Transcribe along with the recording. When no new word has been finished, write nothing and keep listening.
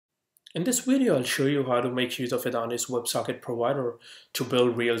In this video, I'll show you how to make use of AdonisJs Websocket provider to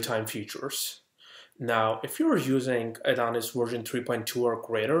build real-time features. Now, if you're using Adonis version 3.2 or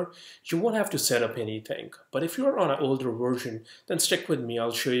greater, you won't have to set up anything. But if you're on an older version, then stick with me.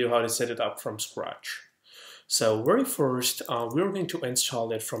 I'll show you how to set it up from scratch. So very first, we're going to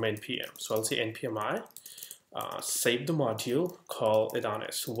install it from npm. So I'll say npm I, save the module, call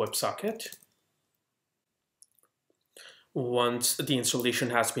AdonisJs Websocket. Once the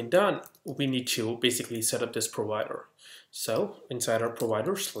installation has been done, we need to basically set up this provider. So inside our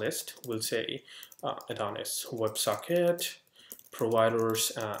providers list, we'll say AdonisJs Websocket,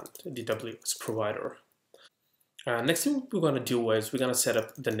 providers, and the WS provider. Next thing we're going to do is we're going to set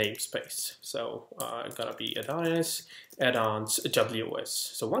up the namespace. So it's going to be Adonis, add-ons,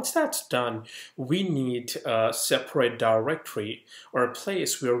 WS. So once that's done, we need a separate directory or a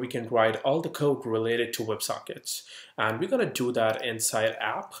place where we can write all the code related to WebSockets. And we're going to do that inside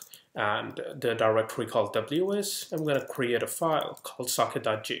app and the directory called WS. And we're going to create a file called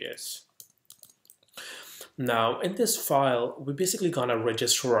socket.js. Now in this file, we're basically going to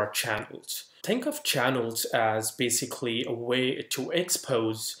register our channels. Think of channels as basically a way to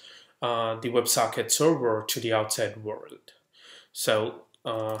expose the WebSocket server to the outside world. So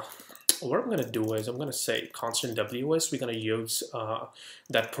what I'm going to do is I'm going to say constant WS. We're going to use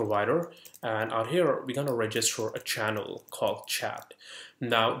that provider, and out here we're going to register a channel called chat.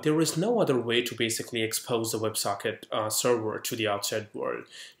 Now there is no other way to basically expose the WebSocket server to the outside world.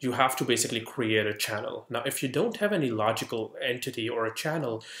 You have to basically create a channel. Now if you don't have any logical entity or a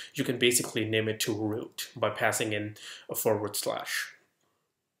channel, you can basically name it to root by passing in a /.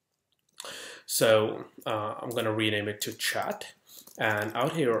 So I'm going to rename it to chat. And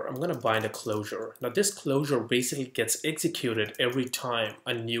out here, I'm going to bind a closure. Now this closure basically gets executed every time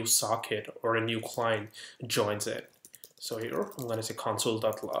a new socket or a new client joins it. So here, I'm going to say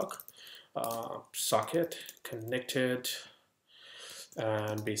console.log, socket connected,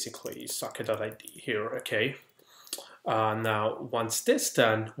 and basically socket.id here, okay. Now, once this is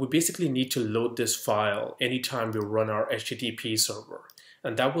done, we basically need to load this file anytime we run our HTTP server.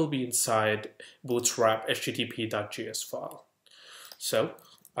 And that will be inside bootstrap http.js file. So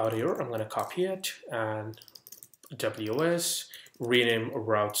out here, I'm going to copy it and WS, rename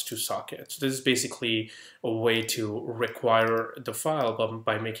routes to sockets. This is basically a way to require the file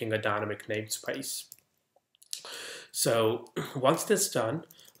by making a dynamic namespace. So once this is done,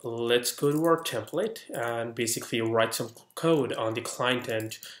 let's go to our template and basically write some code on the client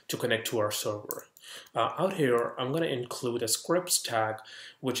end to connect to our server. Out here, I'm going to include a scripts tag,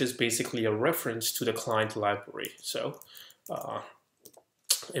 which is basically a reference to the client library. So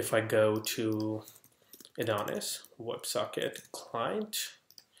if I go to AdonisJs Websocket client,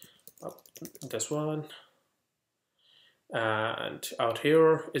 this one, and out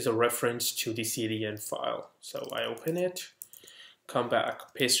here is a reference to the CDN file. So I open it, come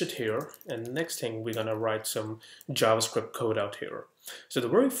back, paste it here, and next thing we're gonna write some JavaScript code out here. So the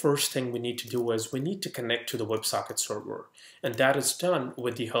very first thing we need to do is we need to connect to the WebSocket server, and that is done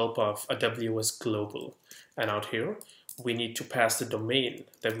with the help of a WS global. And out here, we need to pass the domain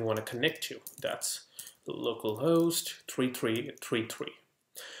that we want to connect to. That's localhost 3333.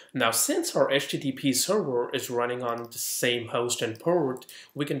 Now, since our HTTP server is running on the same host and port,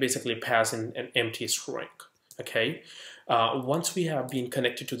 we can basically pass in an empty string. Okay. Once we have been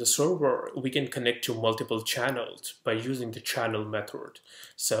connected to the server, we can connect to multiple channels by using the channel method.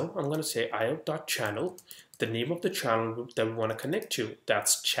 So I'm going to say io.channel, the name of the channel that we want to connect to,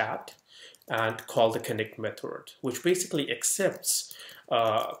 that's chat, and call the connect method, which basically accepts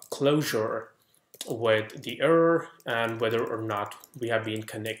closure with the error and whether or not we have been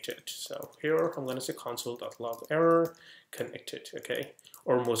connected. So here I'm going to say console.log error connected, okay?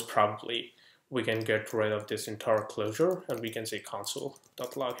 Or most probably we can get rid of this entire closure and we can say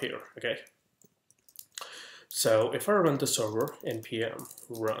console.log here, okay? So if I run the server, npm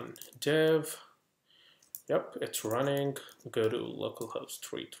run dev, yep, it's running. Go to localhost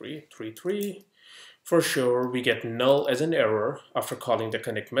 3333. For sure, we get null as an error after calling the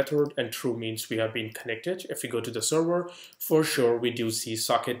connect method, and true means we have been connected. If we go to the server, for sure, we do see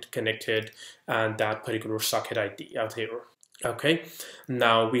socket connected and that particular socket ID out here. Okay,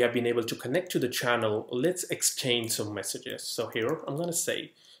 now we have been able to connect to the channel. Let's exchange some messages. So here, I'm going to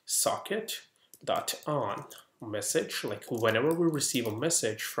say socket.on message, like whenever we receive a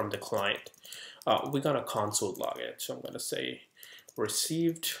message from the client, we're going to console log it. So I'm going to say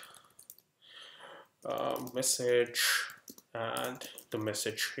received message and the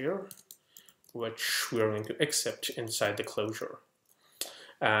message here, which we are going to accept inside the closure.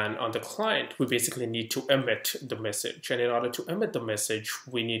 And on the client, we basically need to emit the message. And in order to emit the message,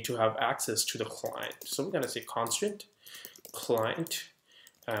 we need to have access to the client. So we're going to say constant client,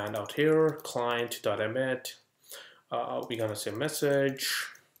 and out here, client.emit. We're going to say message,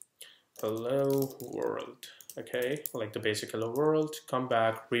 hello world. Okay, like the basic hello world. Come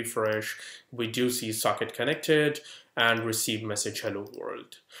back, refresh. We do see socket connected and receive message hello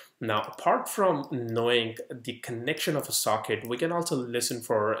world. Now, apart from knowing the connection of a socket, we can also listen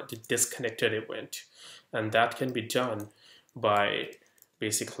for the disconnected event. And that can be done by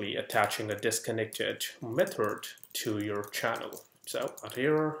basically attaching a disconnected method to your channel. So out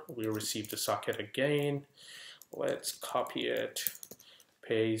here, we receive the socket again. Let's copy it,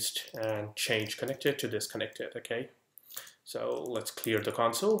 paste, and change connected to disconnected, okay? So let's clear the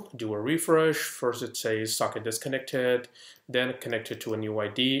console, do a refresh. First it says socket disconnected, then connected to a new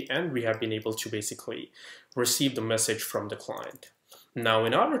ID, and we have been able to basically receive the message from the client. Now,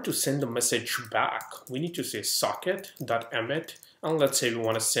 in order to send the message back, we need to say socket.emit, and let's say we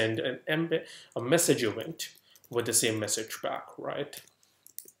want to send a message event with the same message back, right?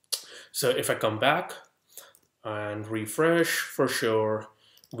 So if I come back and refresh, for sure,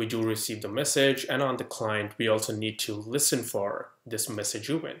 we do receive the message, and on the client, we also need to listen for this message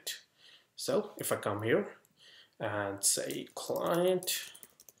event. So if I come here and say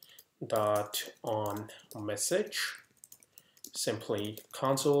client.onMessage, simply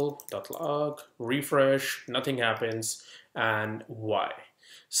console.log, refresh, nothing happens, and why?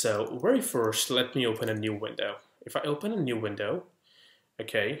 So very first, let me open a new window. If I open a new window,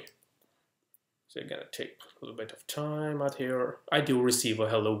 okay, so it's gonna take a little bit of time out here. I do receive a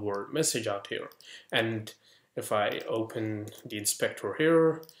hello world message out here. And if I open the inspector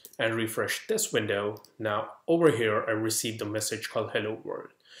here and refresh this window, now over here, I received a message called hello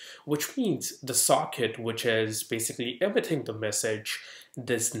world, which means the socket, which is basically emitting the message,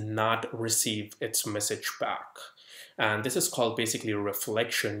 does not receive its message back. And this is called basically a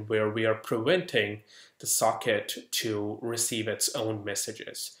reflection, where we are preventing the socket to receive its own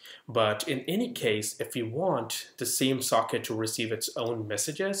messages. But in any case, if we want the same socket to receive its own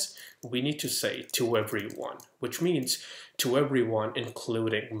messages, we need to say to everyone, which means to everyone,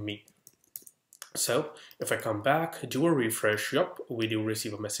 including me. So if I come back, do a refresh, yep, we do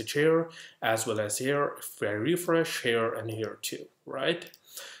receive a message here, as well as here. If I refresh here and here too, right?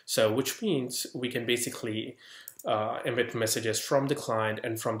 So which means we can basically emit messages from the client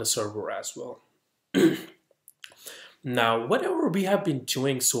and from the server as well. Now, whatever we have been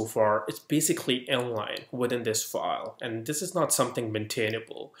doing so far is basically inline within this file, and this is not something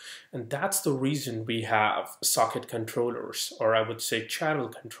maintainable. And that's the reason we have socket controllers, or I would say channel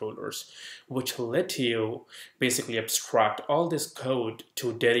controllers, which let you basically abstract all this code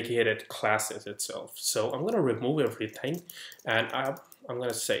to dedicated classes itself. So I'm going to remove everything, and I'm going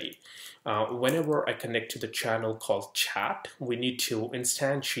to say, whenever I connect to the channel called chat, we need to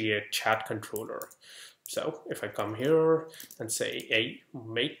instantiate chat controller. So if I come here and say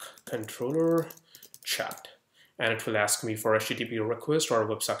make controller chat, and it will ask me for HTTP request or a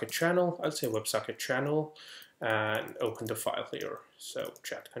WebSocket channel, I'll say WebSocket channel and open the file here. So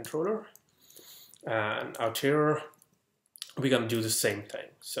chat controller, and out here, we're gonna do the same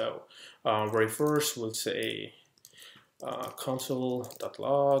thing. So very first we'll say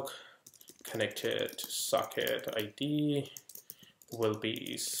console.log connected socket ID will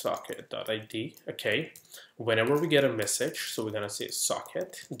be socket.id. Okay, whenever we get a message, so we're gonna say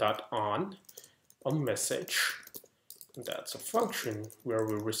socket.on a message. That's a function where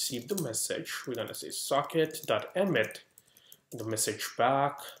we receive the message. We're gonna say socket.emit the message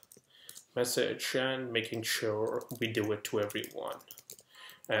back, message, and making sure we do it to everyone.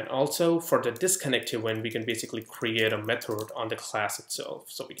 And also for the disconnected one, we can basically create a method on the class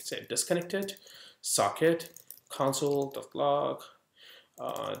itself. So we can say disconnected socket console.log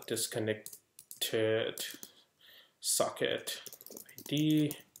disconnected socket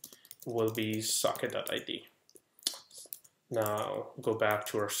ID will be socket.id. Now go back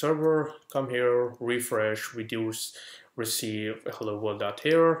to our server, come here, refresh, we do receive a hello world out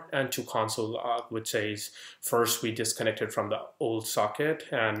here, and to console log, which says first we disconnected from the old socket,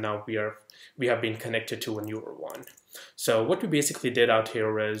 and now we have been connected to a newer one. So what we basically did out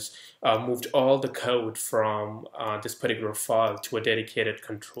here is moved all the code from this particular file to a dedicated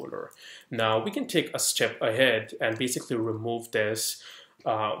controller. Now we can take a step ahead and basically remove this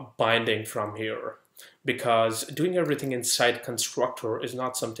binding from here, because doing everything inside constructor is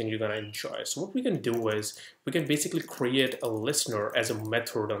not something you're going to enjoy. So what we can do is we can basically create a listener as a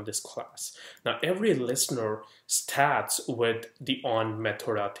method on this class. Now every listener starts with the on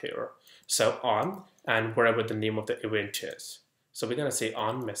method out here. So on, and wherever the name of the event is. So we're gonna say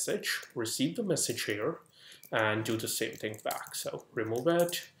on message, receive the message here, and do the same thing back. So remove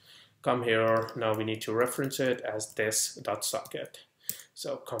it, come here, now we need to reference it as this.socket.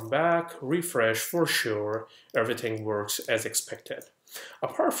 So come back, refresh, for sure, everything works as expected.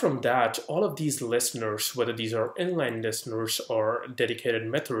 Apart from that, all of these listeners, whether these are inline listeners or dedicated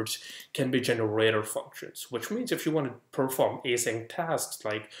methods, can be generator functions, which means if you want to perform async tasks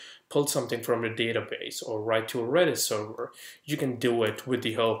like pull something from the database or write to a Redis server, you can do it with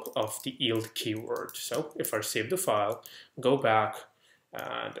the help of the yield keyword. So if I save the file, go back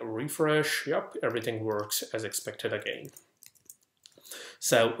and refresh, yep, everything works as expected again.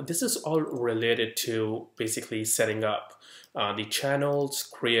 So this is all related to basically setting up the channels,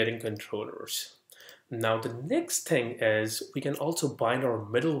 creating controllers. Now the next thing is we can also bind our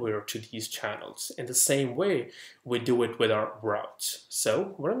middleware to these channels in the same way we do it with our routes.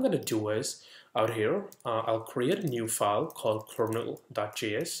 So what I'm going to do is out here, I'll create a new file called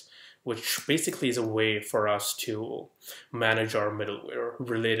kernel.js, which basically is a way for us to manage our middleware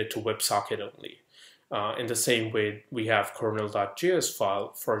related to WebSocket only. In the same way we have kernel.js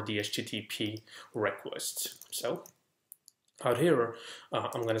file for the HTTP requests. So out here,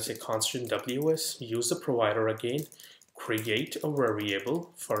 I'm going to say constant ws, use the provider again, create a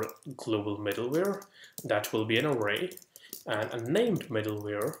variable for global middleware that will be an array, and a named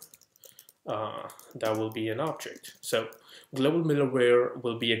middleware that will be an object. So global middleware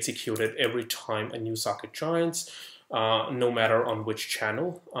will be executed every time a new socket joins, no matter on which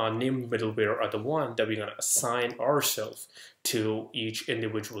channel. Named middleware are the one that we're going to assign ourselves to each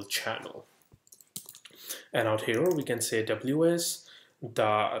individual channel. And out here we can say ws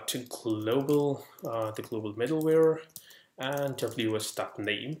the global middleware, and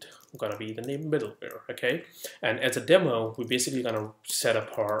ws.named gonna be the named middleware. Okay, and as a demo, we're basically gonna set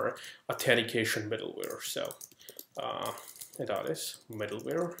up our authentication middleware. So Adonis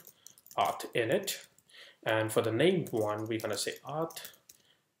middleware auth init, and for the named one we're gonna say auth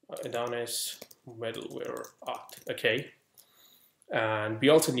Adonis middleware auth. Okay, and we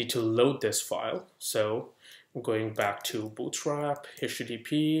also need to load this file. So going back to Bootstrap,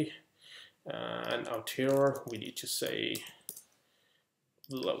 HTTP, and out here we need to say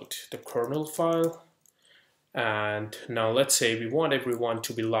load the kernel file. And now let's say we want everyone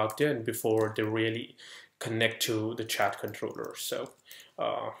to be logged in before they really connect to the chat controller. So,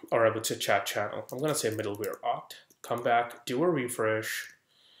 or I would say chat channel. I'm gonna say middleware auth, come back, do a refresh,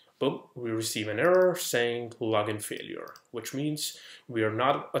 boom, we receive an error saying login failure, which means we are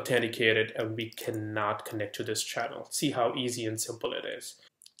not authenticated and we cannot connect to this channel. See how easy and simple it is.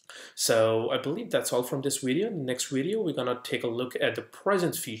 So I believe that's all from this video. In the next video, we're gonna take a look at the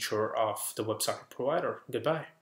presence feature of the WebSocket provider. Goodbye.